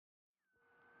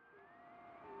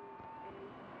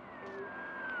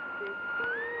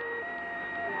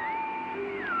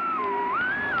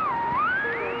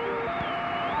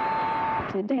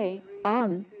Today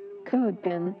on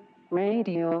CodePen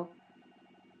Radio.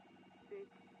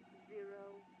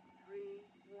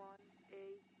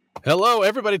 Hello,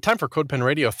 everybody. Time for CodePen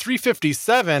Radio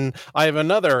 357. I have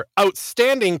another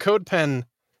outstanding CodePen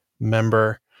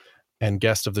member and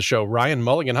guest of the show, Ryan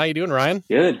Mulligan. How you doing, Ryan?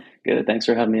 Good. Thanks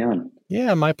for having me on.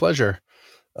 Yeah, my pleasure.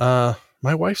 My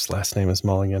wife's last name is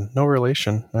Mulligan. No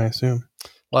relation, I assume.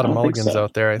 A lot of Mulligans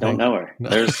out there, I think. Don't know her. No.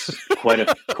 There's quite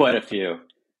a few.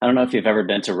 I don't know if you've ever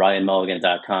been to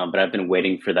RyanMulligan.com, but I've been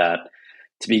waiting for that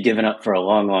to be given up for a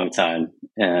long, long time.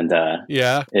 And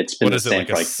yeah, it's been what is it,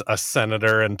 like a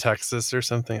senator in Texas or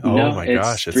something? No, oh my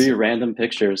gosh. It's 3 random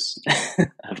pictures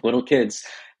of little kids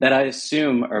that I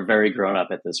assume are very grown up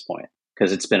at this point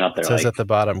because it's been up there. It says at the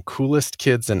bottom, coolest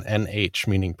kids in NH,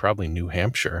 meaning probably New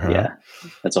Hampshire. Huh? Yeah,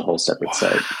 that's a whole separate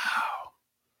site.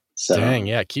 So dang,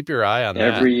 yeah, keep your eye on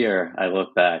that. Every year I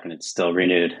look back and it's still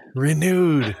renewed.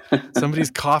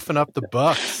 Somebody's coughing up the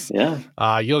bucks. Yeah.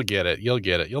 You'll get it.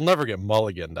 You'll never get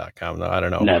Mulligan.com, though. I don't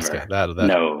know. Never.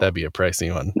 That'd be a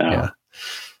pricey one. No.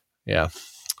 Yeah.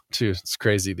 It's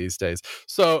crazy these days.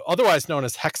 So otherwise known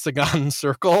as Hexagon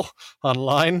Circle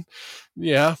online.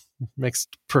 Yeah. Makes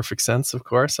perfect sense, of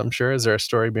course, I'm sure. Is there a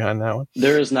story behind that one?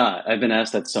 There is not. I've been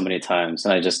asked that so many times,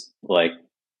 and I just like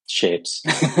shapes.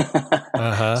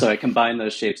 So I combined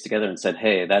those shapes together and said,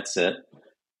 hey, that's it.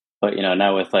 But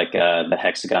now with like the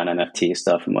Hexagon NFT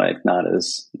stuff, I'm like not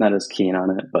as keen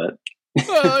on it. But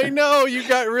I know you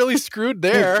got really screwed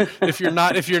there. If you're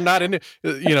not in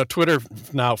it, Twitter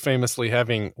now famously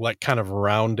having like kind of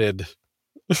rounded,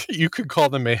 you could call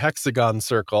them a hexagon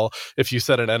circle if you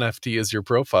set an NFT as your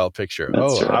profile picture.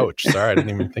 That's right. Ouch. Sorry, I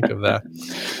didn't even think of that.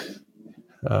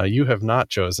 You have not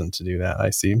chosen to do that,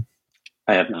 I see.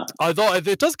 I have not. Although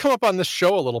it does come up on this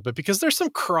show a little bit because there's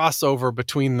some crossover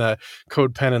between the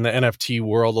CodePen and the NFT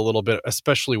world a little bit,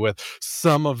 especially with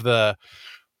some of the,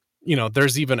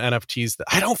 there's even NFTs that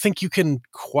I don't think you can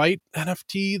quite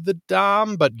NFT the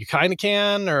DOM, but you kind of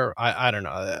can, or I don't know.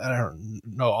 I don't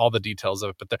know all the details of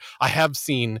it, but I have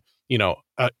seen,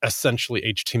 essentially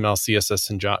HTML, CSS,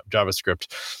 and JavaScript,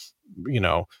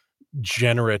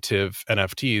 generative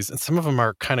NFTs, and some of them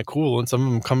are kind of cool and some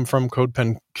of them come from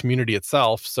CodePen community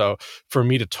itself. So for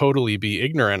me to totally be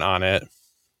ignorant on it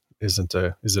isn't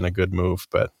a good move,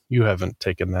 but you haven't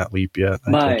taken that leap yet.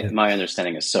 My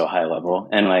understanding is so high level,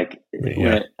 and I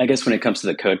guess when it comes to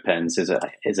the CodePens, is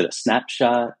it a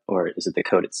snapshot or is it the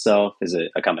code itself? Is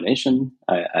it a combination?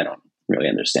 I don't really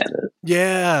understand it.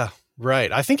 Yeah,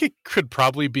 right. I think it could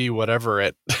probably be whatever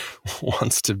it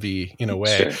wants to be in a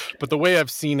way. Sure. But the way I've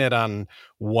seen it on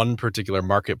one particular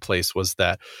marketplace was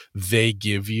that they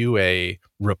give you a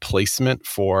replacement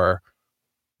for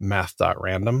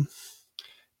math.random.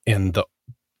 And the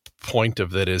point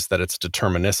of it is that it's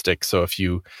deterministic. So if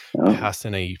you pass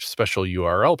in a special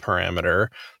URL parameter,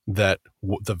 that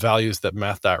the values that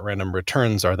math.random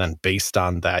returns are then based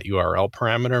on that URL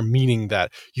parameter, meaning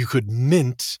that you could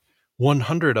mint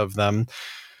 100 of them.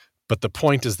 But the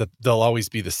point is that they'll always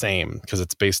be the same because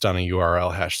it's based on a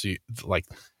URL hash. So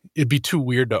it'd be too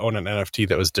weird to own an NFT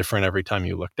that was different every time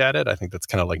you looked at it. I think that's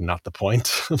kind of like not the point.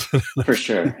 For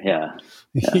sure. Yeah.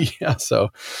 Yeah. So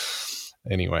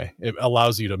anyway, it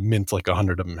allows you to mint like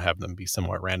 100 of them and have them be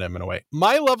somewhat random in a way.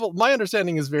 My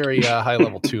understanding is very high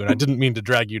level too. And I didn't mean to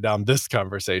drag you down this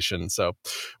conversation. So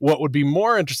what would be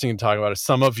more interesting to talk about is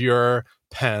some of your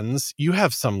pens. You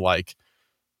have some like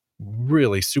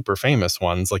really super famous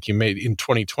ones. Like you made in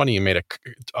 2020, you made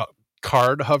a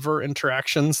card hover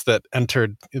interactions that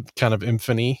entered kind of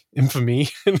infamy in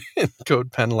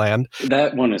CodePen land.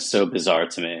 That one is so bizarre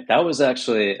to me. That was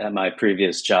actually at my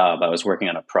previous job. I was working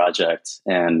on a project,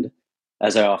 and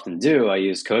as I often do, I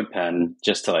use CodePen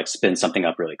just to like spin something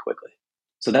up really quickly.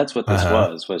 So that's what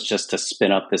this was just to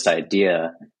spin up this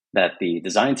idea that the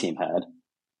design team had.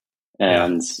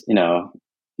 And,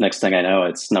 next thing I know,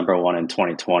 it's number 1 in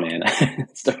 2020. And I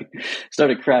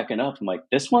started cracking up. I'm like,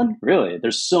 this one? Really?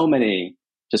 There's so many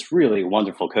just really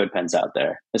wonderful CodePens out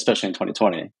there, especially in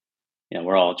 2020.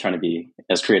 We're all trying to be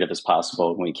as creative as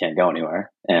possible when we can't go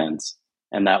anywhere. And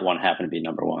that one happened to be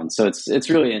number 1. So it's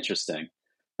really interesting.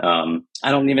 I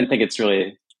don't even think it's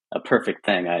really a perfect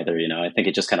thing either. I think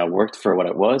it just kind of worked for what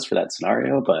it was for that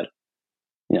scenario, but,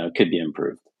 it could be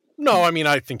improved. No, I mean,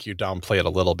 I think you downplay it a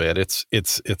little bit. It's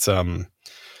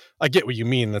I get what you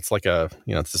mean. That's like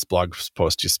it's this blog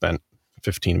post you spent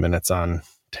 15 minutes on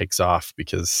takes off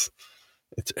because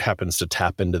it happens to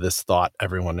tap into this thought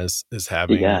everyone is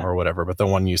having or whatever. But the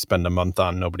one you spend a month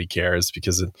on, nobody cares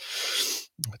because it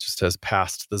just has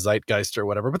passed the zeitgeist or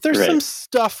whatever. But there's some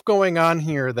stuff going on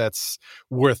here that's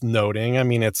worth noting. I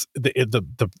mean, it's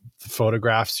the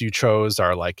photographs you chose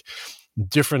are like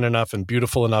different enough and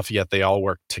beautiful enough, yet they all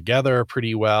work together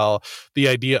pretty well. The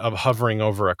idea of hovering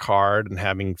over a card and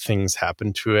having things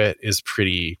happen to it is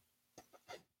pretty,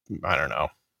 I don't know,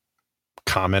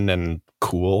 common and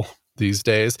cool these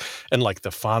days. And like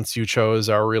the fonts you chose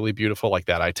are really beautiful. Like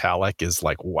that italic is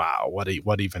like, wow,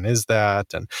 what even is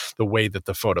that? And the way that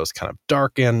the photos kind of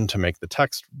darken to make the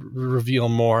text reveal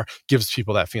more gives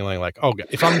people that feeling like, oh,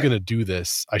 if I'm going to do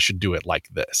this, I should do it like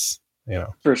this.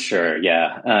 For sure,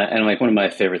 yeah. And like one of my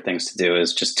favorite things to do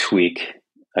is just tweak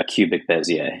a cubic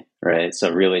Bezier, right? So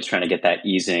really trying to get that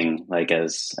easing like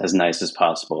as nice as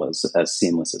possible, as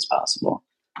seamless as possible.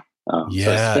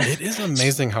 It is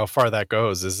amazing how far that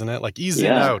goes, isn't it? Like easing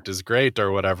out is great,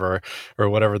 or whatever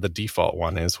the default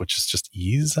one is, which is just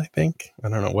ease. I think. I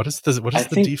don't know what is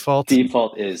the default.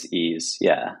 Default is ease.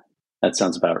 Yeah, that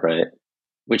sounds about right.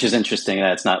 Which is interesting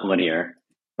that it's not linear,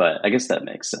 but I guess that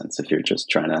makes sense if you're just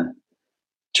trying to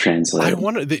translate. I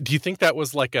wonder, do you think that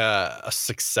was like a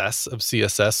success of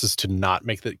CSS is to not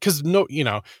make the, because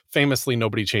famously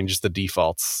nobody changes the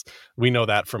defaults. We know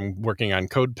that from working on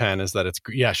CodePen is that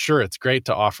it's great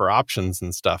to offer options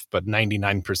and stuff, but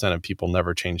 99% of people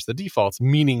never change the defaults,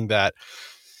 meaning that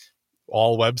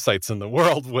all websites in the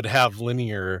world would have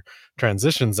linear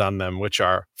transitions on them, which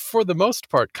are for the most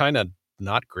part kind of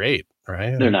not great,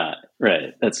 right? They're not,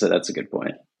 right? That's a good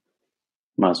point.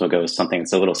 Might as well go with something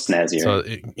that's a little snazzier. So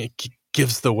it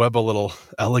gives the web a little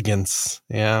elegance.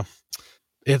 Yeah.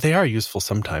 They are useful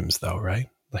sometimes, though, right?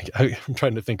 Like I'm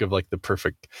trying to think of like the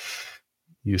perfect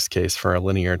use case for a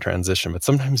linear transition, but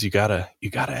sometimes you gotta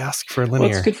ask for a linear.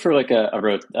 Well, it's good for like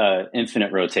a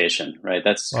infinite rotation, right?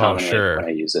 That's commonly when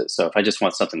I use it. So if I just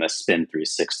want something to spin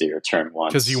 360 or turn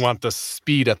once, because you want the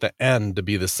speed at the end to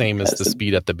be the same as the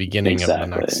speed at the beginning of the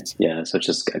next. Yeah, so it's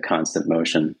just a constant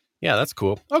motion. Yeah, that's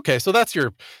cool. Okay, so that's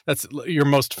your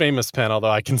most famous pen,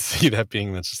 although I can see that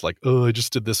being that's just like, oh, I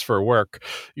just did this for work.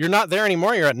 You're not there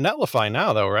anymore. You're at Netlify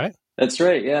now, though, right? That's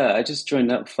right. Yeah, I just joined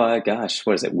Netlify. Gosh,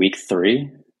 what is it? Week 3.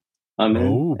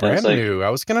 Brand new. I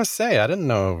was gonna say I didn't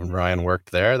know Ryan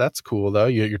worked there. That's cool, though.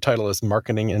 Your title is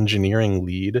marketing engineering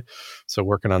lead, so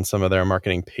working on some of their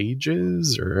marketing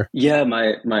pages, or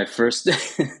my first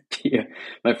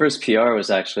my first PR was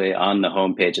actually on the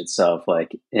homepage itself,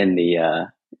 like in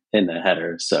the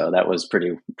header. So that was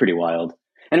pretty wild.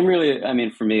 And really, I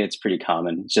mean, for me, it's pretty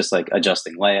common. It's just like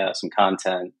adjusting layout, some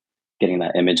content, getting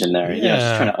that image in there. Yeah.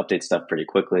 Just trying to update stuff pretty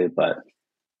quickly. But,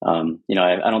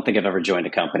 I don't think I've ever joined a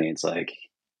company. It's like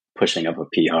pushing up a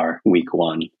PR week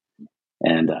 1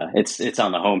 and it's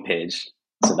on the homepage.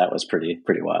 So that was pretty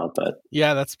wild. But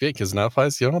yeah, that's big because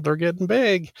Netlify's, they're getting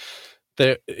big.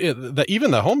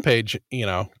 Even the homepage,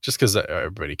 just because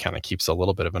everybody kind of keeps a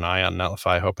little bit of an eye on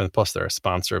Netlify, hoping, plus they're a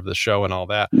sponsor of the show and all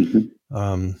that.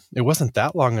 Mm-hmm. It wasn't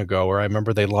that long ago where I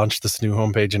remember they launched this new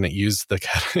homepage and it used the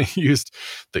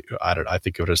I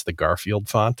think it was the Garfield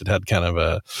font. It had kind of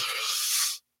a,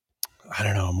 I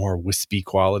don't know, more wispy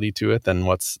quality to it than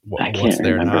what's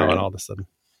there now, and all of a sudden,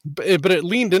 but it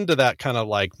leaned into that kind of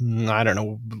like, I don't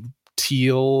know,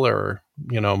 teal or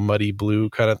muddy blue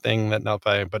kind of thing that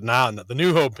Netlify, but now the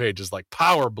new homepage is like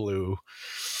power blue.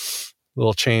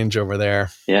 Little change over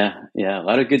there. Yeah, a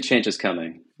lot of good changes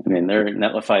coming. I mean,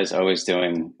 Netlify is always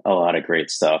doing a lot of great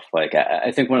stuff. Like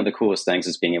I think one of the coolest things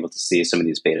is being able to see some of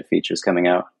these beta features coming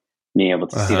out, being able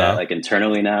to see that like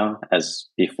internally now, as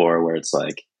before where it's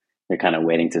like they're kind of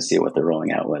waiting to see what they're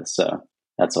rolling out with. So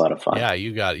that's a lot of fun. Yeah,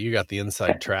 you got the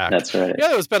inside track. That's right.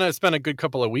 Yeah, it's been a good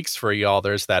couple of weeks for y'all.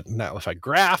 There's that Netlify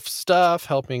Graph stuff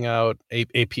helping out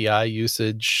API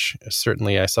usage.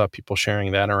 Certainly, I saw people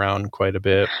sharing that around quite a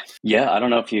bit. Yeah, I don't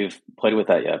know if you've played with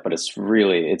that yet, but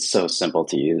it's so simple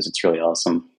to use. It's really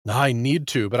awesome. No, I need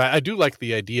to, but I do like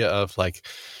the idea of like.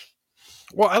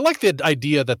 Well, I like the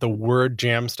idea that the word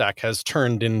Jamstack has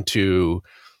turned into.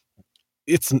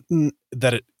 It's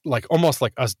that it like almost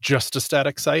like just a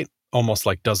static site. Almost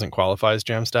like doesn't qualify as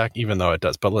Jamstack, even though it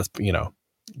does. But let's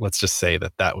just say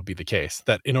that would be the case.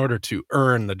 That in order to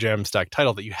earn the Jamstack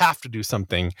title, that you have to do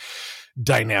something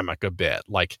dynamic a bit,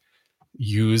 like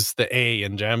use the A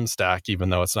in Jamstack,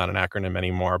 even though it's not an acronym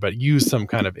anymore, but use some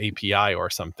kind of API or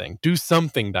something. Do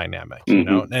something dynamic,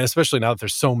 and especially now that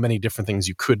there's so many different things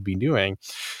you could be doing.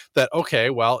 That okay,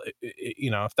 well,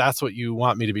 if that's what you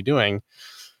want me to be doing.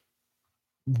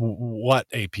 What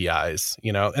APIs,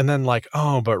 and then like,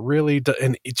 oh, but really,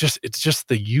 and it's just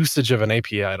the usage of an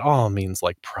API at all means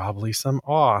like probably some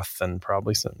auth and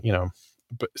probably some,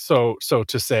 but so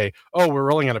to say, oh, we're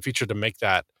rolling out a feature to make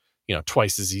that,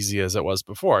 twice as easy as it was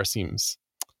before seems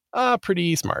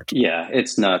pretty smart. Yeah,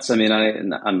 it's nuts. I mean,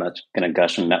 I'm not going to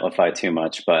gush on Netlify too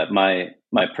much, but my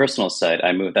personal site,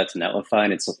 I moved that to Netlify,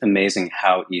 and it's amazing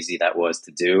how easy that was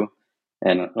to do.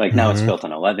 And like now it's built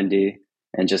on 11D,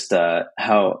 and just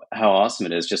how awesome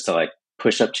it is just to like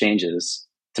push up changes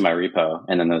to my repo,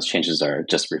 and then those changes are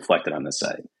just reflected on the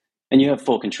site. And you have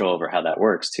full control over how that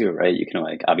works too, right? You can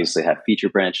like obviously have feature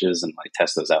branches and like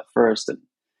test those out first and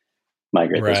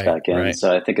migrate those back in. Right.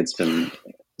 So I think it's been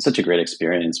such a great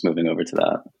experience moving over to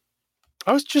that.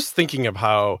 I was just thinking of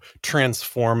how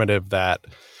transformative that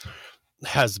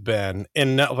has been,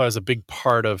 and Netlify was a big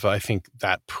part of, I think,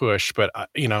 that push. But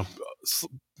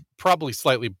probably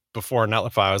slightly before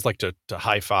Netlify, I was like to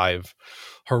high five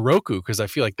Heroku, because I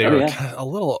feel like they were kind of a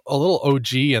little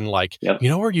OG, and like, you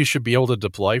know where you should be able to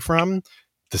deploy from?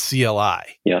 The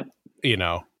CLI. Yeah.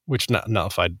 Which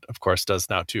Netlify, of course, does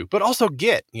now too. But also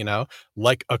Git,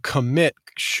 like a commit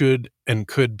should and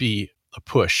could be a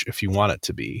push if you want it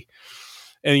to be.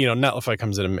 And, Netlify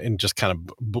comes in and just kind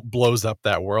of blows up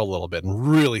that world a little bit and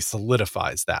really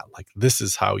solidifies that. Like, this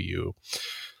is how you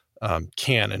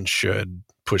can and should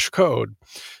push code.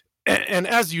 And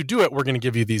as you do it, we're going to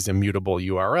give you these immutable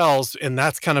URLs. And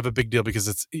that's kind of a big deal,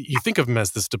 because you think of them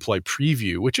as this deploy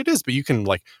preview, which it is, but you can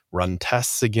like run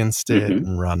tests against it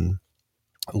and run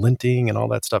linting and all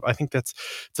that stuff. I think it's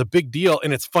a big deal.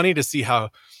 And it's funny to see how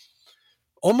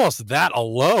almost that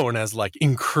alone has like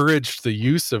encouraged the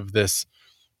use of this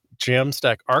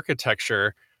Jamstack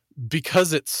architecture,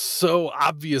 because it's so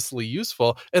obviously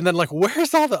useful. And then like,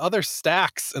 where's all the other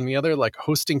stacks and the other like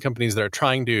hosting companies that are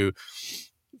trying to,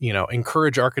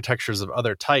 encourage architectures of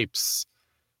other types?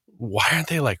 Why aren't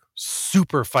they like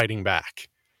super fighting back?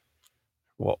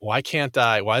 Well, why isn't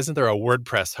there a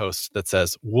WordPress host that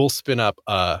says, we'll spin up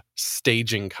a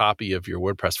staging copy of your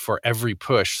WordPress for every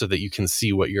push so that you can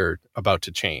see what you're about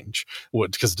to change?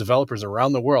 Because developers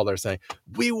around the world are saying,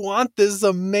 we want this,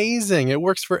 amazing. It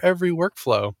works for every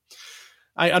workflow.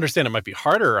 I understand it might be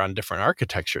harder on different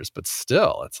architectures, but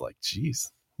still, it's like,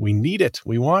 geez, we need it.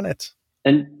 We want it.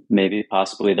 And maybe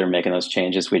possibly they're making those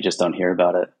changes. We just don't hear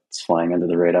about it. It's flying under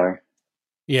the radar.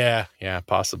 Yeah,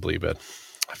 possibly. But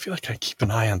I feel like I keep an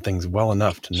eye on things well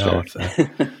enough to know if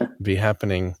that be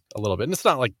happening a little bit. And it's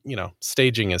not like,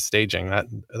 staging is staging.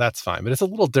 That's fine. But it's a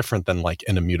little different than like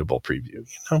an immutable preview,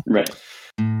 Right.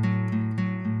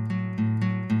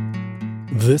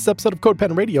 This episode of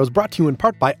CodePen Radio is brought to you in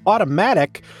part by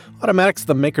Automattic. Automattic's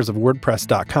the makers of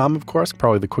WordPress.com, of course,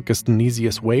 probably the quickest and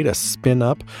easiest way to spin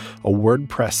up a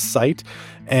WordPress site.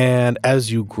 And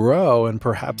as you grow and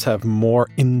perhaps have more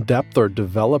in-depth or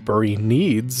developer-y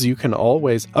needs, you can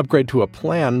always upgrade to a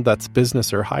plan that's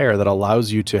business or higher that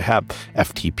allows you to have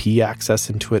FTP access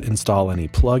into it, install any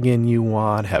plugin you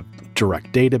want, have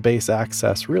direct database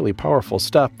access, really powerful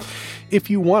stuff. If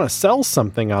you want to sell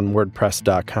something on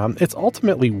WordPress.com, it's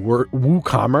ultimately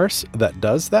WooCommerce that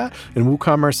does that. And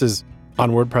WooCommerce is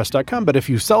on WordPress.com, but if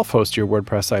you self-host your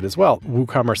WordPress site as well,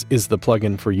 WooCommerce is the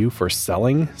plugin for you for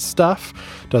selling stuff.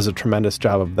 Does a tremendous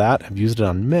job of that. I've used it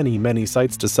on many, many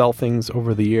sites to sell things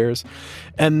over the years.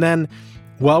 And then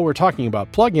while we're talking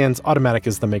about plugins, Automattic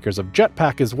is the makers of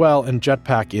Jetpack as well, and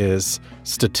Jetpack is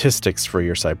statistics for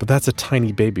your site, but that's a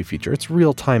tiny baby feature. It's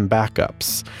real-time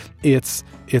backups. It's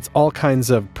all kinds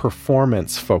of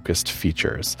performance-focused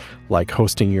features, like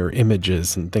hosting your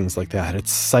images and things like that.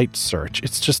 It's site search.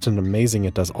 It's just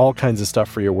it does all kinds of stuff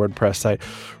for your WordPress site.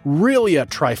 Really a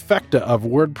trifecta of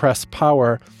WordPress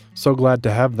power. So glad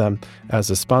to have them as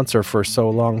a sponsor for so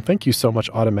long. Thank you so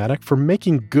much, Automattic, for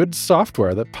making good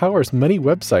software that powers many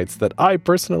websites that I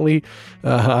personally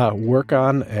work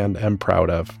on and am proud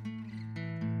of.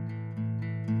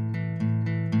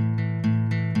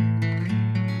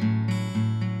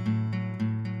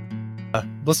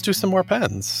 Let's do some more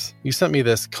pens. You sent me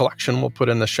this collection we'll put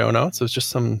in the show notes. It's just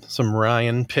some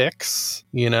Ryan picks,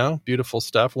 beautiful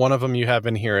stuff. One of them you have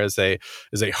in here is a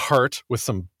heart with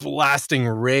some blasting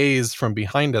rays from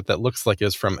behind it that looks like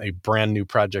it's from a brand new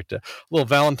project, a little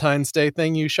Valentine's Day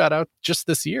thing you shot out just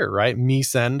this year, right?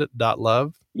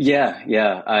 mesend.love.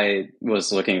 Yeah. I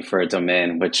was looking for a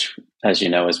domain, which, as you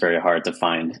know, is very hard to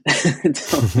find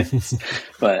domains.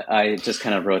 But I just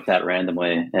kind of wrote that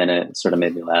randomly, and it sort of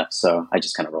made me laugh. So I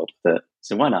just kind of rolled with it.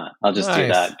 So why not? I'll just do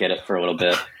that, get it for a little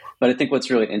bit. But I think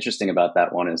what's really interesting about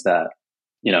that one is that,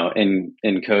 in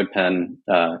CodePen,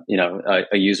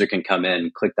 a user can come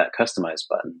in, click that customize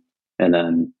button, and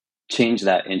then change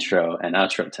that intro and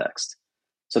outro text.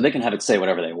 So they can have it say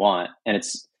whatever they want. And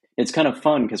it's kind of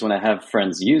fun because when I have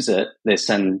friends use it, they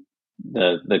send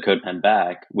the CodePen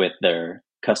back with their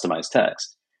customized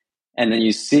text. And then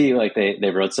you see like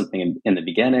they wrote something in the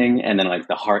beginning, and then like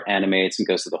the heart animates and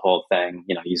goes through the whole thing,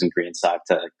 using GreenSock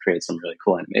to create some really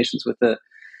cool animations with it.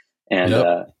 And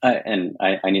Yep.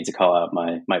 I need to call out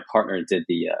my partner did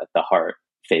the heart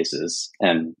faces,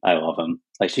 and I love them.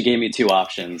 Like, she gave me two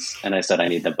options, and I said I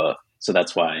need them both, so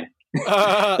that's why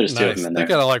there's two of them in They there.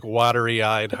 got like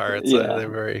watery-eyed hearts. Yeah, They're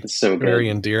very, it's so good. very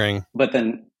endearing. But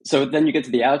then you get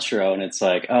to the outro, and it's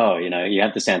like, oh, you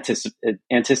have this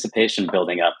anticipation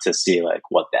building up to see like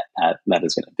what that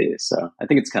is going to be. So I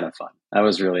think it's kind of fun. I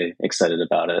was really excited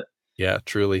about it. Yeah,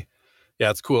 truly. Yeah,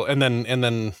 it's cool. And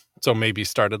then so maybe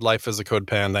started life as a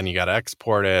CodePen, then you got to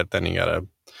export it, then you got to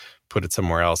put it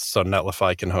somewhere else so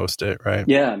Netlify can host it, right?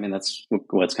 Yeah, I mean, that's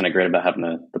what's kind of great about having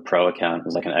the pro account,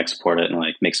 is I can export it and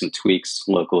like make some tweaks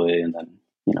locally, and then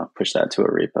push that to a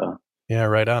repo. Yeah,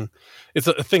 right on. It's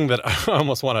a thing that I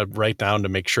almost want to write down to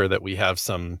make sure that we have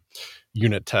some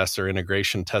unit tests or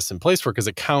integration tests in place for, because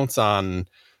it counts on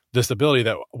this ability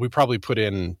that we probably put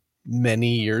in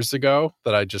many years ago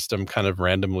that I just am kind of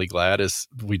randomly glad is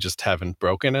we just haven't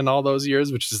broken in all those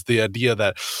years, which is the idea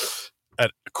that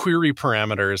query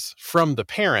parameters from the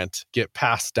parent get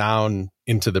passed down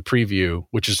into the preview,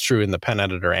 which is true in the pen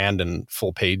editor and in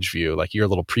full page view. Like your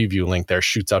little preview link there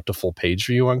shoots out to full page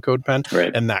view on CodePen,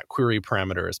 right. And that query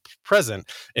parameter is present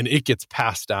and it gets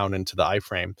passed down into the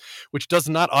iframe, which does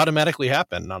not automatically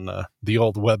happen on the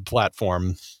old web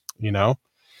platform.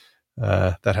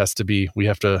 That has to be, we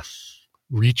have to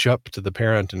reach up to the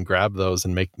parent and grab those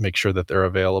and make sure that they're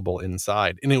available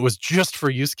inside. And it was just for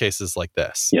use cases like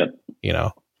this. Yep.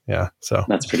 Yeah. So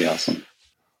that's pretty awesome.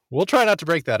 We'll try not to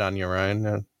break that on you,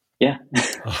 Ryan. Yeah.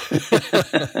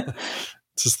 It's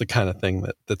just the kind of thing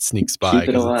that sneaks by. Keep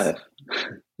it alive.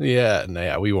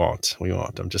 Yeah, we won't.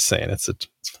 I'm just saying it's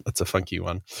a funky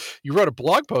one. You wrote a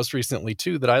blog post recently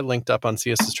too that I linked up on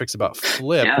CSS Tricks about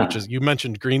Flip, which is, you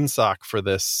mentioned GreenSock for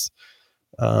this.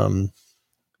 The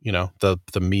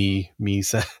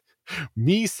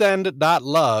me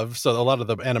send.love. So a lot of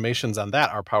the animations on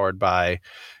that are powered by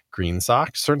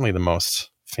GreenSock, certainly the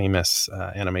most famous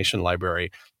animation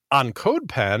library on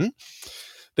CodePen.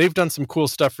 They've done some cool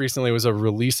stuff recently. It was a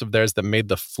release of theirs that made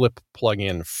the Flip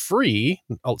plugin free.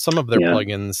 Some of their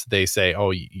plugins, they say,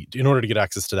 in order to get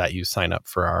access to that, you sign up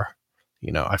for our,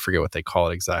 I forget what they call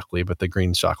it exactly, but the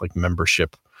GreenSock like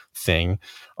membership thing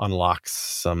unlocks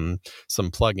some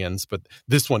plugins. But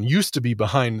this one used to be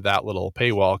behind that little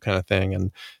paywall kind of thing,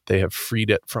 and they have freed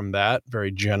it from that very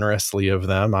generously of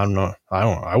them.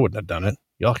 I wouldn't have done it.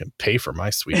 Y'all can pay for my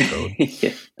sweet code.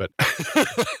 Yeah.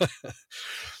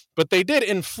 But they did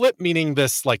in Flip, meaning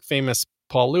this like famous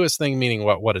Paul Lewis thing, meaning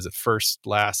what is it? First,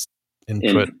 last,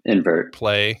 input, invert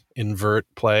play.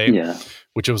 Yeah.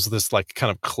 Which was this like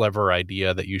kind of clever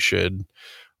idea that you should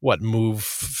move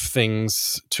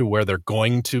things to where they're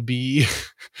going to be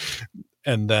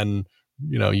and then,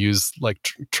 use like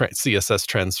CSS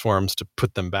transforms to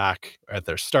put them back at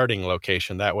their starting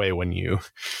location. That way, when you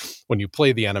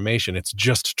play the animation, it's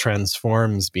just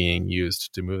transforms being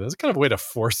used to move. It's kind of a way to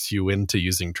force you into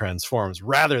using transforms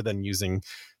rather than using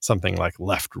something like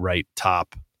left, right,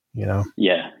 top,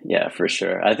 Yeah, for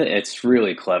sure. I think it's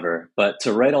really clever, but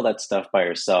to write all that stuff by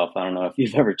yourself, I don't know if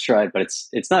you've ever tried, but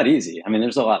it's not easy. I mean,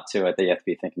 there's a lot to it that you have to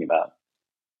be thinking about.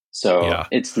 So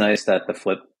It's nice that the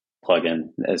Flip plugin,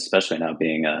 especially now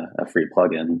being a free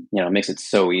plugin, it makes it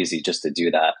so easy just to do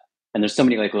that. And there's so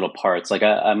many like little parts. Like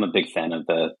I'm a big fan of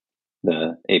the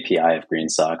API of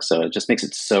GreenSock, so it just makes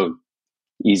it so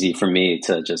easy for me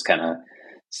to just kind of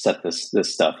set this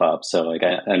stuff up. So like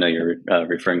I know you're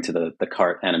referring to the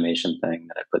cart animation thing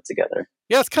that I put together.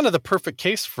 Yeah, it's kind of the perfect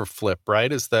case for Flip,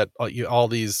 right? Is that all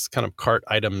these kind of cart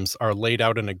items are laid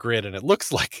out in a grid, and it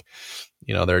looks like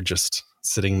they're just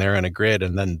sitting there in a grid,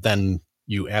 and then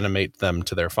you animate them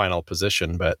to their final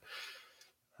position. But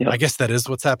I guess that is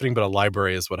what's happening. But a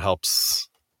library is what helps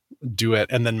do it,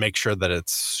 and then make sure that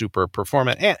it's super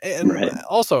performant, and right.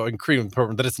 Also increasing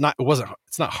that it's not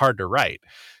hard to write.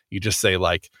 You just say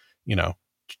like,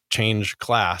 change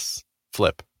class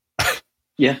Flip.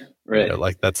 Yeah, right.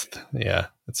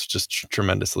 It's just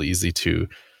tremendously easy to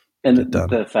get done.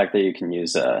 The fact that you can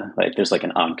use there's like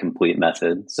an onComplete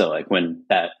method. So like when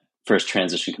that first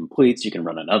transition completes, you can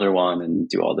run another one and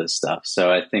do all this stuff.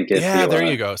 So I think there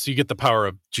you go. So you get the power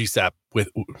of GSAP with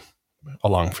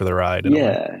along for the ride.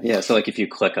 Yeah. So like if you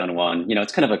click on one,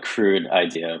 it's kind of a crude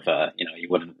idea of you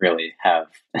wouldn't really have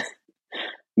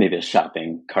maybe a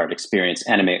shopping cart experience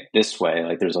animate this way.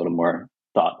 Like there's a little more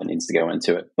thought that needs to go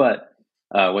into it. But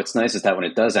what's nice is that when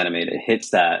it does animate, it hits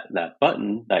that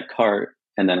button, that cart,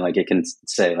 and then like it can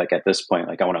say like at this point,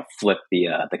 like I want to flip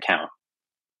the count.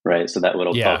 right? So that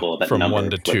little Yeah, bubble, that from number 1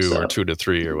 to flips 2 or up. 2 to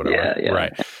 3 or whatever. Yeah, yeah.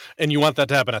 Right. And you want that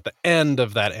to happen at the end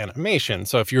of that animation.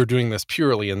 So if you're doing this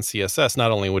purely in CSS,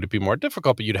 not only would it be more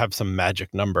difficult, but you'd have some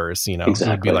magic numbers, you know. It would be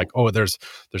Exactly. like, oh, there's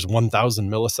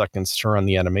 1,000 milliseconds to run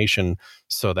the animation.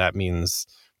 So that means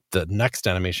the next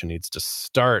animation needs to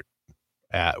start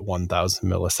at 1,000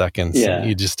 milliseconds. Yeah.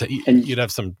 And you'd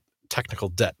have some technical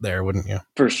debt there, wouldn't you?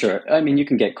 For sure. I mean, you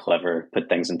can get clever, put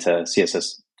things into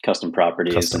CSS custom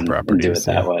properties, and do it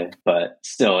that way. But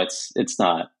still, it's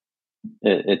not.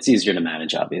 It's easier to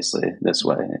manage, obviously, this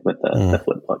way with the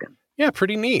Flip plugin. Yeah,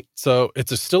 pretty neat. So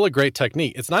it's still a great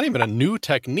technique. It's not even a new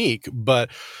technique,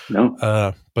 but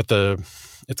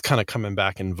it's kind of coming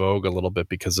back in vogue a little bit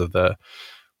because of the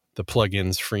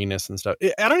plugins freeness and stuff.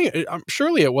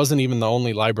 Surely it wasn't even the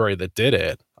only library that did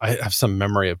it. I have some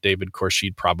memory of David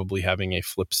Khorshid probably having a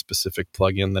Flip specific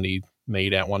plugin that he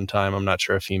made at one time. I'm not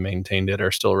sure if he maintained it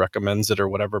or still recommends it or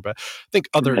whatever, but I think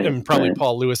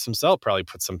Paul Lewis himself probably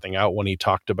put something out when he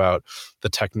talked about the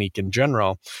technique in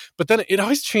general. But then it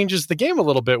always changes the game a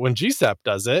little bit when GSAP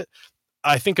does it.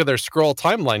 I think of their scroll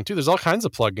timeline too. There's all kinds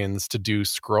of plugins to do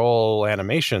scroll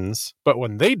animations, but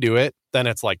when they do it, then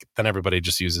it's like, then everybody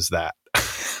just uses that.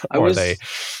 I was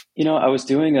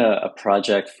doing a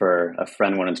project for a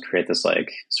friend, wanted to create this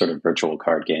like sort of virtual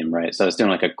card game, right? So I was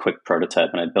doing like a quick prototype,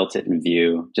 and I built it in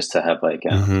Vue just to have like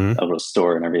a little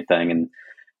store and everything. And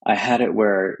I had it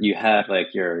where you had like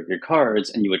your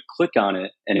cards, and you would click on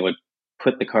it, and it would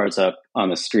put the cards up on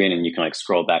the screen, and you can like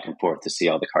scroll back and forth to see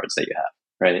all the cards that you have,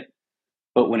 right?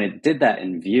 But when it did that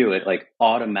in Vue, it like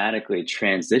automatically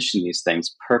transitioned these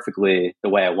things perfectly the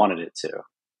way I wanted it to.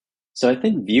 So I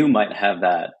think Vue might have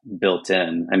that built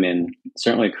in. I mean,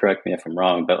 certainly correct me if I'm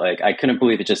wrong, but like I couldn't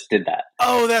believe it just did that.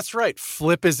 Oh, that's right.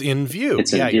 Flip is in Vue.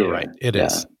 It's in Vue. You're right. It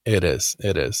is. It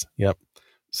is. Yep.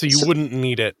 So you wouldn't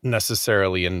need it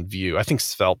necessarily in Vue. I think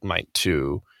Svelte might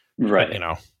too. Right. But, you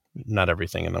know, not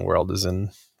everything in the world is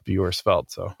in Vue or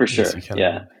Svelte. So for sure.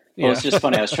 Yeah. Well, it's just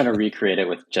funny. I was trying to recreate it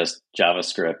with just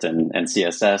JavaScript and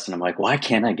CSS, and I'm like, why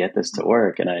can't I get this to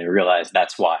work? And I realized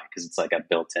that's why, because it's like a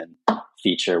built-in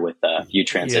feature with Vue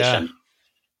transition. Yeah.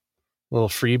 Little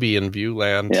freebie in Vue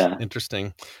land. Yeah.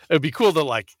 Interesting. It would be cool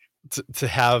to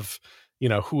have, you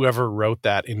know, whoever wrote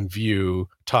that in Vue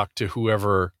talk to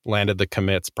whoever landed the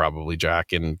commits, probably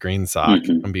Jack in GreenSock,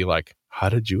 and be like, how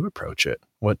did you approach it?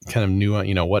 What kind of new,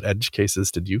 you know, what edge cases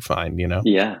did you find, you know?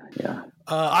 Yeah.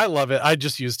 I love it. I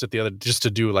just used it just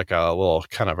to do like a little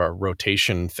kind of a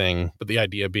rotation thing. But the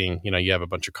idea being, you know, you have a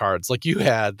bunch of cards like you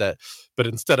had that, but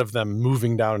instead of them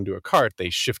moving down into a cart, they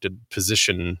shifted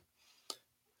position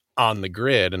on the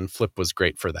grid, and Flip was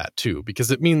great for that too,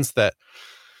 because it means that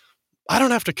I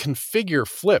don't have to configure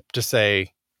Flip to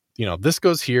say, you know, this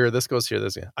goes here, this goes here,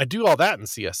 this. I do all that in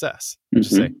CSS.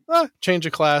 Just say, change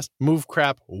a class, move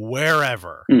crap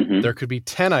wherever. There could be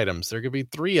 10 items. There could be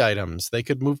 3 items. They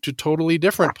could move to totally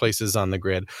different places on the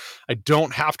grid. I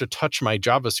don't have to touch my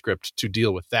JavaScript to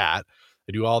deal with that.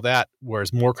 I do all that where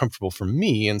it's more comfortable for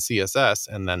me in CSS,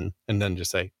 and then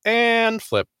just say, and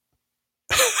Flip.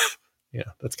 Yeah,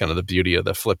 that's kind of the beauty of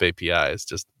the Flip API, is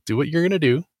just do what you're going to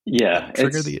do. Yeah.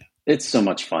 It's so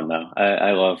much fun, though.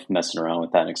 I love messing around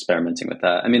with that and experimenting with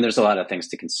that. I mean, there's a lot of things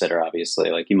to consider,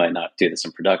 obviously. Like, you might not do this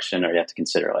in production, or you have to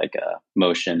consider, like,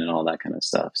 motion and all that kind of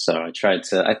stuff. So I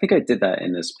think I did that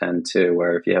in this pen, too,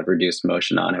 where if you have reduced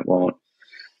motion on, it won't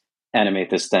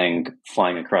animate this thing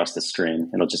flying across the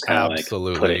screen. It'll just kind of, like,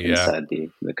 put it inside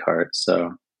the cart.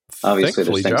 So,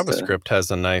 obviously, thankfully, JavaScript has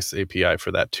a nice API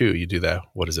for that, too. You do that,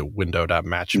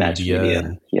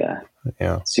 window.matchMedia. Yeah.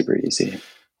 Super easy.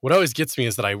 What always gets me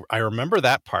is that I remember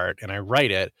that part and I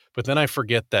write it, but then I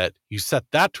forget that you set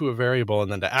that to a variable,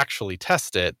 and then to actually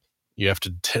test it, you have to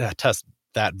test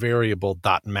that variable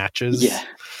dot matches. Yeah.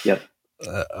 Yep.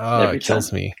 It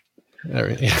kills me.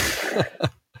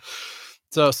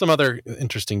 So some other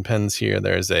interesting pens here.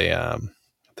 There's a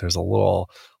little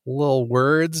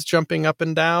words jumping up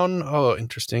and down. Oh,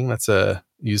 interesting.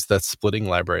 Use that splitting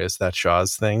library. Is that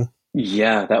Shaw's thing?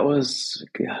 Yeah, that was,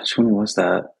 gosh, when was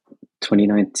that?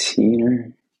 2019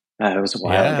 or it was a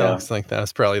while ago. Looks like that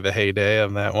was probably the heyday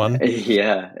of that one.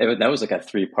 Yeah, that was like a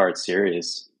 3-part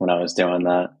series when I was doing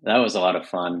that. That was a lot of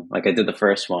fun. Like, I did the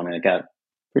first one and it got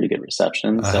pretty good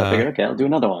reception. So I figured, okay, I'll do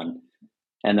another one.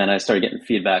 And then I started getting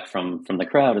feedback from the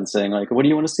crowd and saying, like, what do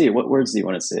you want to see? What words do you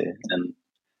want to see? And,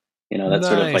 you know, that's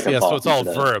sort of like so it's all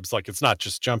verbs. Like, it's not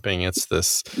just jumping. It's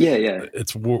this. Yeah.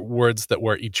 It's words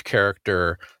where each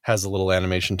character has a little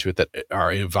animation to it that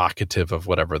are evocative of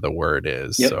whatever the word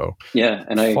is. Yep. So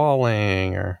and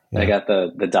falling I got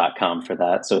the .com for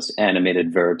that. So it's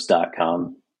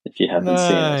animatedverbs.com if you haven't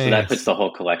seen it. So that puts the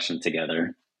whole collection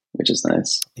together. which is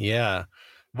nice. Yeah.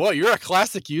 Well, you're a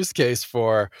classic use case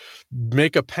for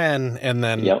make a pen and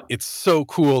then it's so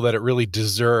cool that it really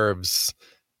deserves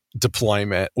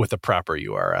deployment with a proper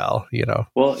URL, you know?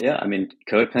 Well, yeah, I mean,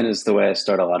 CodePen is the way I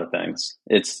start a lot of things.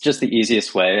 It's just the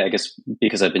easiest way, I guess,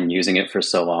 because I've been using it for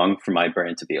so long, for my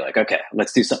brain to be like, okay,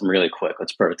 let's do something really quick.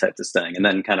 Let's prototype this thing and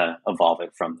then kind of evolve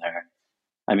it from there.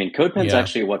 I mean, CodePen's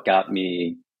actually what got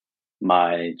me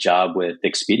my job with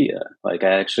Expedia. Like,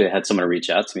 I actually had someone reach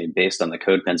out to me based on the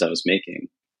CodePens I was making.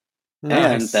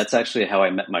 Nice. And that's actually how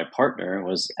I met my partner,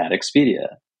 was at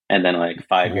Expedia. And then like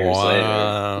 5 years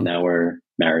later, now we're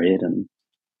married and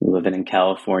living in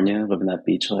California, living that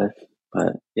beach life.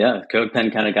 But yeah,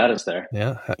 CodePen kind of got us there.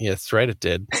 Yeah, that's right. It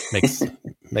did.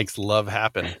 Makes love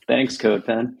happen. Thanks,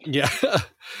 CodePen. Yeah.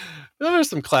 There's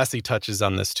some classy touches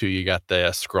on this too. You got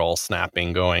the scroll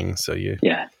snapping going. So you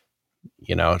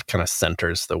know, it kind of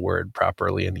centers the word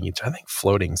properly in each. I think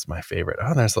floating's my favorite.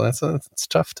 Oh, it's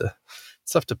tough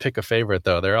to pick a favorite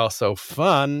though. They're all so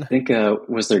fun. I think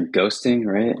was there ghosting,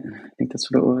 right? I think that's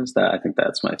what it was. I think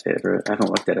that's my favorite. I haven't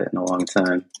looked at it in a long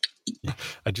time.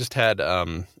 I just had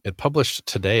it published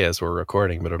today as we're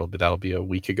recording, but that'll be a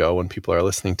week ago when people are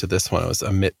listening to this one. It was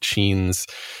Amit Cheen's.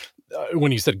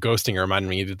 When you said ghosting, it reminded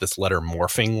me you did this letter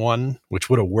morphing one, which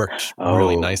would have worked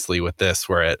really nicely with this,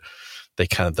 where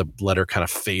the letter kind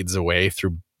of fades away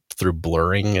through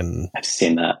blurring. And I've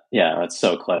seen that. Yeah, that's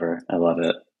so clever. I love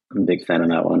it. I'm a big fan of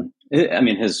that one. I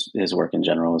mean, his work in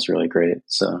general is really great.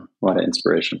 So a lot of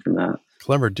inspiration from that.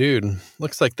 Clever dude.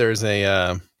 Looks like there's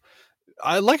I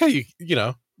like how you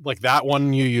know, like that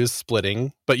one you use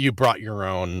splitting, but you brought your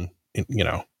own, you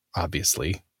know,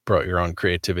 obviously brought your own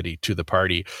creativity to the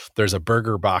party. There's a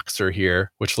burger boxer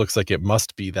here, which looks like it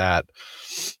must be that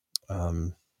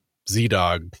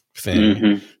ZDog thing.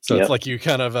 Mm-hmm. So it's like you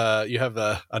kind of you have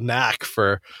a knack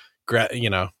for, you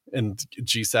know, and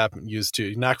GSAP used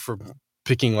to knack for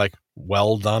picking like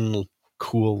well done,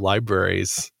 cool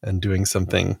libraries and doing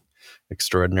something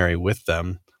extraordinary with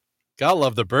them. Gotta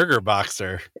love the burger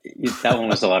boxer. That one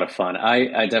was a lot of fun.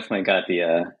 I definitely got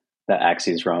the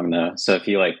axes wrong though. So if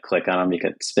you like click on them, you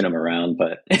could spin them around,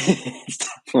 but it's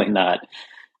definitely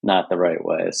not the right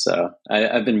way. So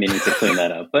I've been meaning to clean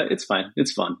that up, but it's fine.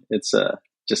 It's fun. It's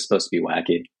just supposed to be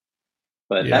wacky.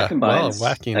 But that combines,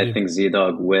 I think,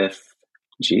 ZDog with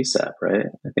GSAP, right?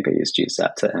 I think I used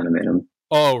GSAP to animate him.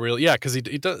 Oh, really? Yeah, because he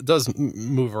does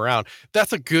move around.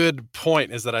 That's a good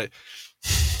point, is that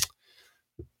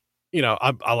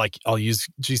I'll use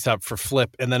GSAP for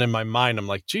flip, and then in my mind I'm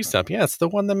like, GSAP, yeah, it's the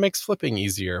one that makes flipping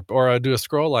easier. Or I do a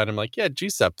scroll line, I'm like, yeah,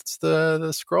 GSAP, it's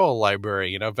the scroll library,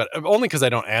 you know. But only because I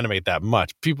don't animate that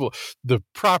much. The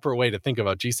proper way to think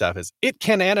about GSAP is it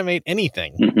can animate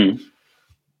anything,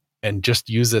 and just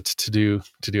use it to do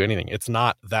anything. It's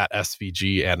not that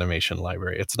SVG animation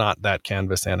library. It's not that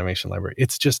Canvas animation library.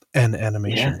 It's just an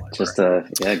animation library. Just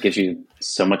it gives you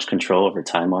so much control over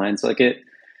timelines. Like it.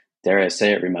 Dare I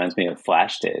say, it reminds me of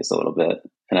Flash days a little bit.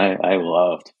 And I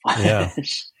loved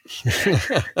Flash.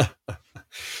 Yeah.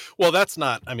 Well, that's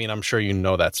not, I mean, I'm sure you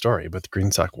know that story, but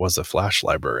GreenSock was a Flash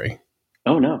library.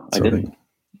 Oh, no, I didn't.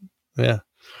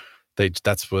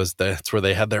 That's where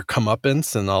they had their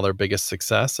comeuppance and all their biggest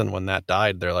success. And when that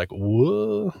died, they're like,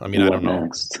 whoa. I mean, I don't know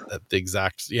the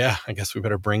exact, I guess we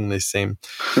better bring these same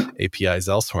APIs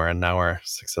elsewhere. And now we're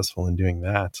successful in doing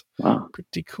that. Wow.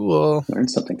 Pretty cool. Learned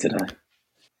something today.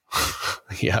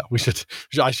 Yeah,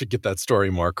 I should get that story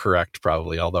more correct,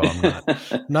 probably. Although I'm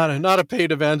not a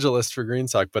paid evangelist for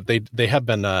GreenSock, but they have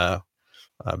been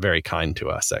very kind to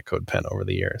us at CodePen over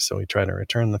the years, so we try to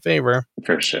return the favor.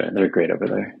 For sure, they're great over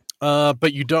there.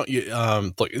 But you don't,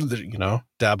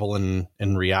 dabble in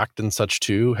React and such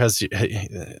too. Does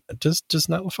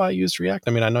Netlify use React?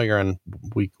 I mean, I know you're in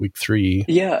week 3.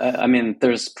 Yeah, I mean,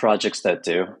 there's projects that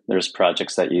do. There's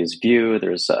projects that use Vue.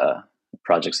 There's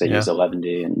projects that use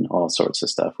 11D and all sorts of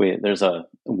stuff. There's a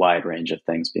wide range of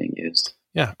things being used.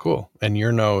 Yeah, cool. And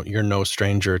you're no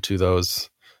stranger to those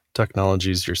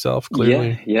technologies yourself,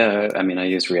 clearly. Yeah. I mean, I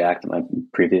used React at my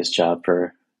previous job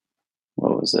for,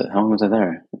 what was it? How long was I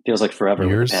there? It feels like forever.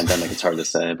 Years? With the pandemic. It's hard to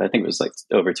say, but I think it was like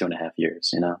over 2.5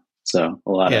 years, you know? So a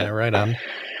lot of right on.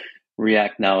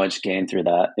 React knowledge gained through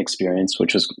that experience,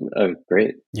 which was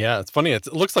great. Yeah, it's funny.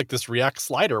 It looks like this React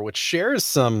slider, which shares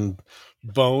some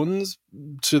bones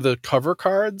to the cover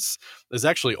cards, is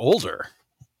actually older.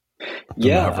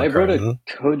 Yeah, I wrote a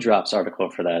Code Drops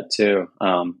article for that too.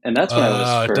 And that's when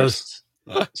I was first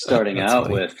starting out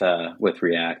funny. with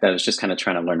React. I was just kind of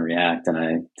trying to learn React, and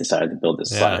I decided to build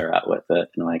this slider out with it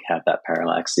and like have that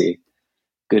parallaxy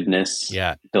goodness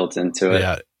built into it.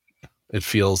 Yeah. It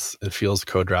feels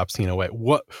CodeDrops in a way.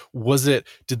 What was it?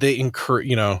 Did they encourage,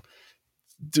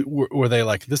 were they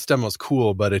like, this demo's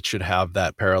cool, but it should have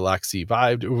that Parallaxy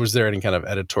vibe? Or was there any kind of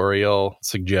editorial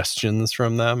suggestions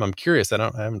from them? I'm curious. I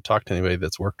haven't talked to anybody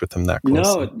that's worked with them that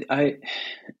closely. No,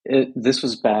 this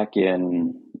was back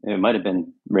in, it might have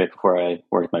been right before I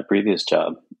worked my previous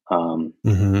job.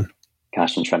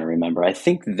 Gosh, I'm trying to remember. I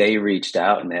think they reached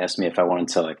out and they asked me if I wanted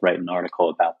to like write an article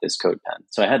about this CodePen.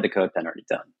 So I had the CodePen already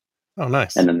done. Oh,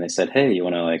 nice. And then they said, hey, you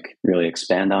want to like really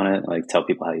expand on it? Like tell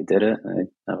people how you did it? And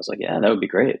I was like, yeah, that would be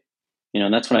great.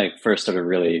 And that's when I first started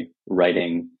really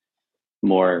writing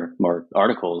more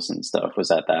articles and stuff was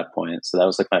at that point. So that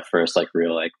was like my first like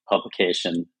real like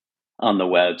publication on the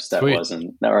webs that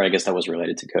wasn't, or I guess that was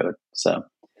related to code. So,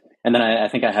 and then I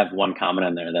think I have one comment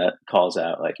in there that calls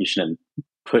out like, you shouldn't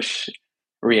push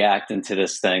React into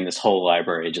this thing, this whole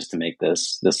library just to make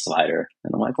this slider.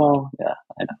 And I'm like, well, yeah,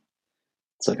 I know.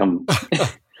 It's like I'm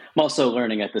also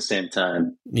learning at the same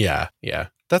time. Yeah.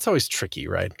 That's always tricky,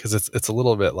 right? Because it's a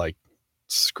little bit like,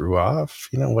 screw off.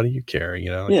 What do you care?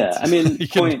 Yeah, I mean,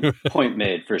 point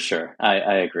made for sure. I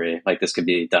agree. Like this could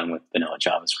be done with vanilla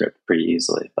JavaScript pretty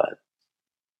easily, but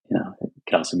it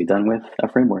could also be done with a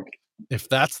framework. If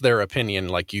that's their opinion,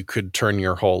 like you could turn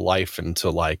your whole life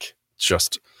into like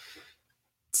just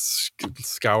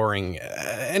scouring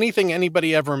anything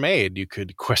anybody ever made. You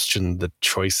could question the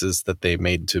choices that they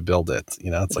made to build it.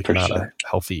 It's like not a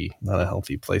healthy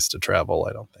place to travel,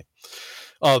 I don't think.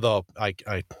 Although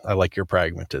I like your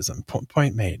pragmatism.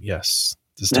 Point made. Yes,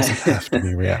 this doesn't have to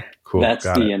be React. Cool. That's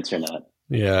the internet.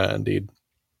 Yeah, indeed.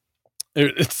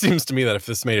 It seems to me that if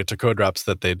this made it to CodeDrops,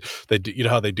 that they do,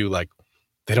 how they do like,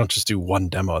 they don't just do one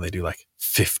demo, they do like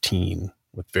 15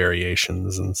 with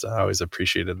variations, and so I always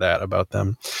appreciated that about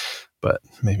them. But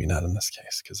maybe not in this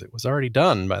case because it was already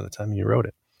done by the time you wrote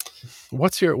it.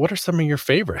 What are some of your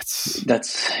favorites?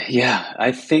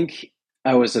 I think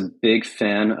I was a big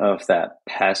fan of that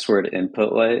password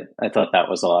input light. I thought that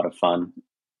was a lot of fun.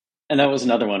 And that was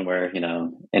another one where,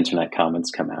 internet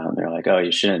comments come out and they're like, oh,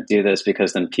 you shouldn't do this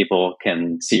because then people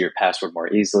can see your password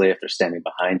more easily if they're standing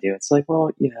behind you. It's like,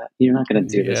 well, yeah, you're not going to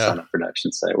do this on a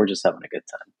production site. We're just having a good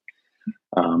time.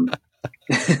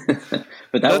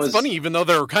 But that's funny, even though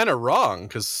they're kind of wrong,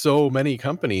 because so many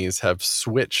companies have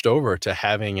switched over to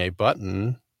having a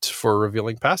button for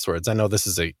revealing passwords. I know this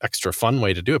is a extra fun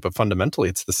way to do it, but fundamentally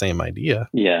it's the same idea.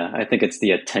 Yeah, I think it's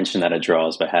the attention that it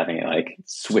draws by having it like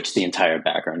switch the entire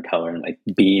background color and like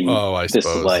beam this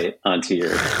light onto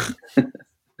your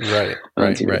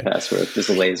your password. This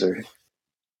laser.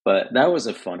 But that was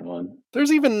a fun one.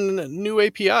 There's even new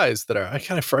APIs that are, I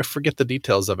forget the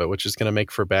details of it, which is going to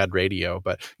make for bad radio.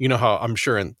 But you know how I'm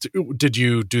sure, did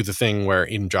you do the thing where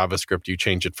in JavaScript you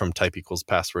change it from type equals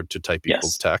password to type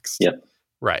equals text? Yep.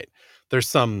 Right. There's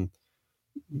some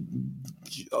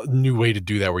new way to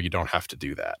do that where you don't have to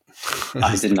do that.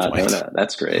 I did not know that.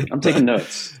 That's great. I'm taking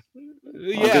notes.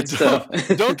 Yeah,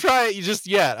 don't try it just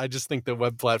yet. I just think the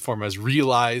web platform has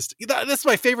realized that's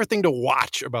my favorite thing to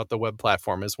watch about the web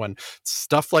platform is when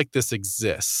stuff like this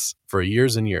exists for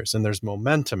years and years, and there's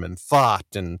momentum and thought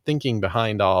and thinking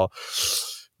behind all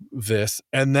this,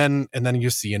 and then you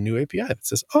see a new API that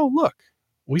says, "Oh, look,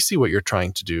 we see what you're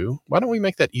trying to do. Why don't we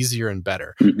make that easier and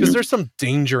better?" Because there's some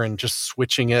danger in just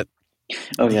switching it.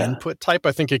 Input type,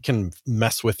 I think it can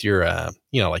mess with your,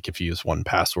 like if you use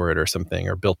 1Password or something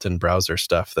or built-in browser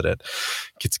stuff that it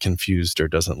gets confused or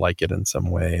doesn't like it in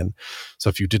some way. And so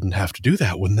if you didn't have to do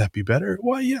that, wouldn't that be better?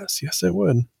 Why, yes, it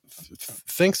would.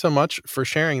 Thanks so much for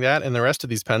sharing that and the rest of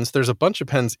these pens. There's a bunch of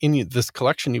pens in this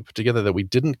collection you put together that we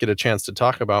didn't get a chance to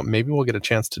talk about. Maybe we'll get a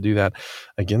chance to do that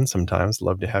again sometimes.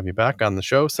 Love to have you back on the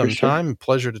show sometime. Sure.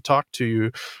 Pleasure to talk to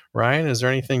you, Ryan. Is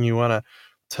there anything you want to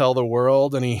tell the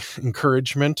world, any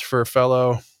encouragement for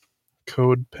fellow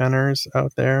code penners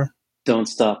out there? Don't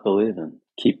stop believing.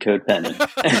 Keep code penning.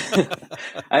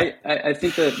 I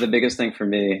think that the biggest thing for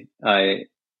me, I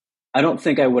don't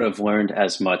think I would have learned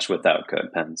as much without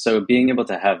CodePen. So being able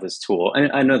to have this tool,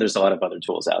 and I know there's a lot of other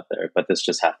tools out there, but this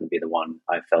just happened to be the one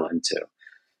I fell into.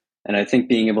 And I think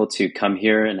being able to come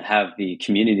here and have the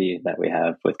community that we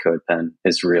have with CodePen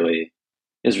is really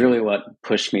what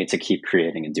pushed me to keep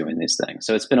creating and doing these things.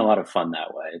 So it's been a lot of fun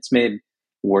that way. It's made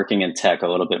working in tech a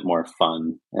little bit more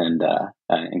fun and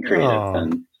creative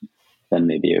than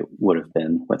maybe it would have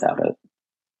been without it.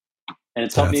 And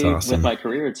it's helped me with my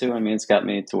career too. I mean, it's got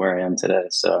me to where I am today.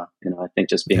 So, I think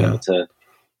just being able to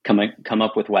come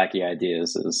up with wacky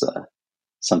ideas is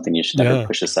something you should never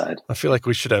push aside. I feel like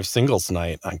we should have singles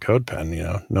night on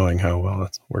CodePen, knowing how well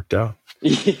it's worked out.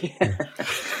 Yeah.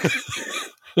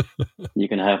 You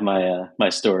can have my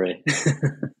story.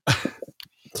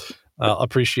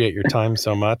 Appreciate your time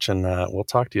so much, and we'll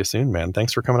talk to you soon, man.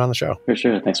 Thanks for coming on the show. For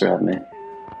sure. Thanks for having me.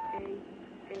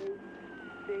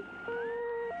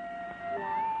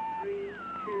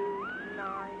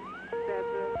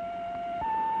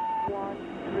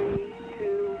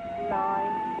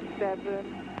 Seven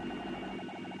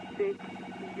 6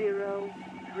 0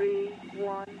 3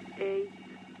 1 8